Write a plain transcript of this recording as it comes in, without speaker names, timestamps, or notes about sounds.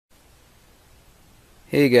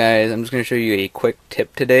Hey guys, I'm just going to show you a quick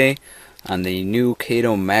tip today on the new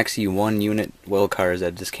Kato Maxi I unit wheel cars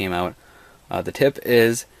that just came out. The tip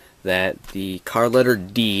is that the car letter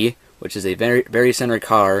D, which is a very center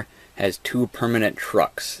car, has two permanent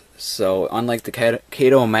trucks. So unlike the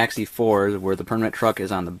Kato Maxi 4s where the permanent truck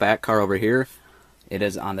is on the back car over here, it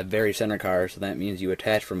is on the very center car, so that means you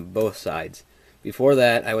attach from both sides. Before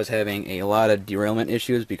that, I was having a lot of derailment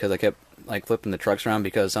issues because I kept flipping the trucks around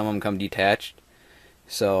because some of them come detached.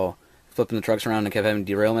 So flipping the trucks around and kept having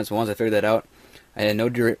derailments. But once I figured that out, I had no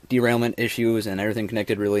derailment issues and everything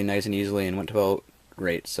connected really nice and easily and went about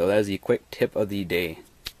great. So that is the quick tip of the day.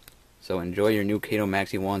 So enjoy your new Kato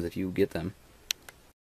Maxi 1s if you get them.